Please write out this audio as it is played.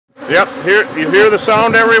Yep, you hear the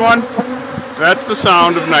sound, everyone? That's the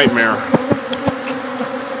sound of nightmare.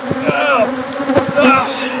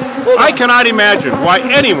 I cannot imagine why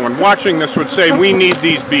anyone watching this would say we need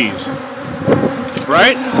these bees.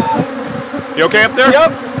 Right? You okay up there?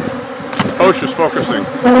 Yep. OSHA's focusing.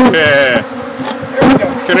 Yeah. There we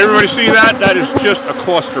go. Can everybody see that? That is just a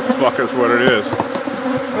clusterfuck is what it is.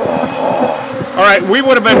 All right, we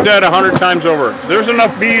would have been dead 100 times over. There's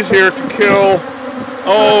enough bees here to kill,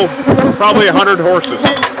 probably 100 horses.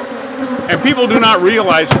 And people do not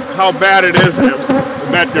realize how bad it is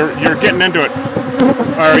that you're getting into it.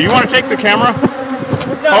 You want to take the camera?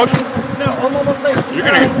 No, Coach? no, I'm almost there. You're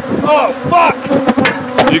gonna get... Oh, fuck!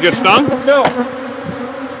 You get stung? No.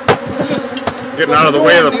 It's just... Getting out of the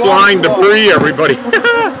way of the flying debris, everybody.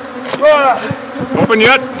 Open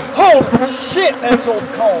yet? Holy shit, that's Old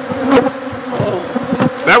Comb.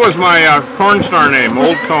 That was my porn star name,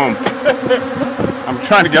 Old Comb. I'm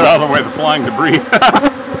trying to get out of the way of the flying debris.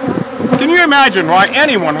 Can you imagine why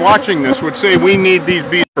anyone watching this would say we need these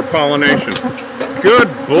bees for pollination? Good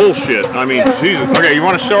bullshit. I mean, Jesus. Okay, you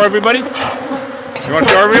want to show everybody? You want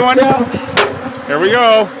to show everyone? Yeah. Here we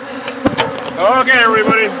go. Okay,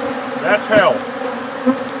 everybody. That's hell.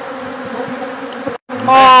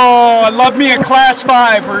 Oh, I love me a class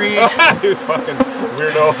 5, Reed. You fucking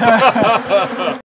weirdo.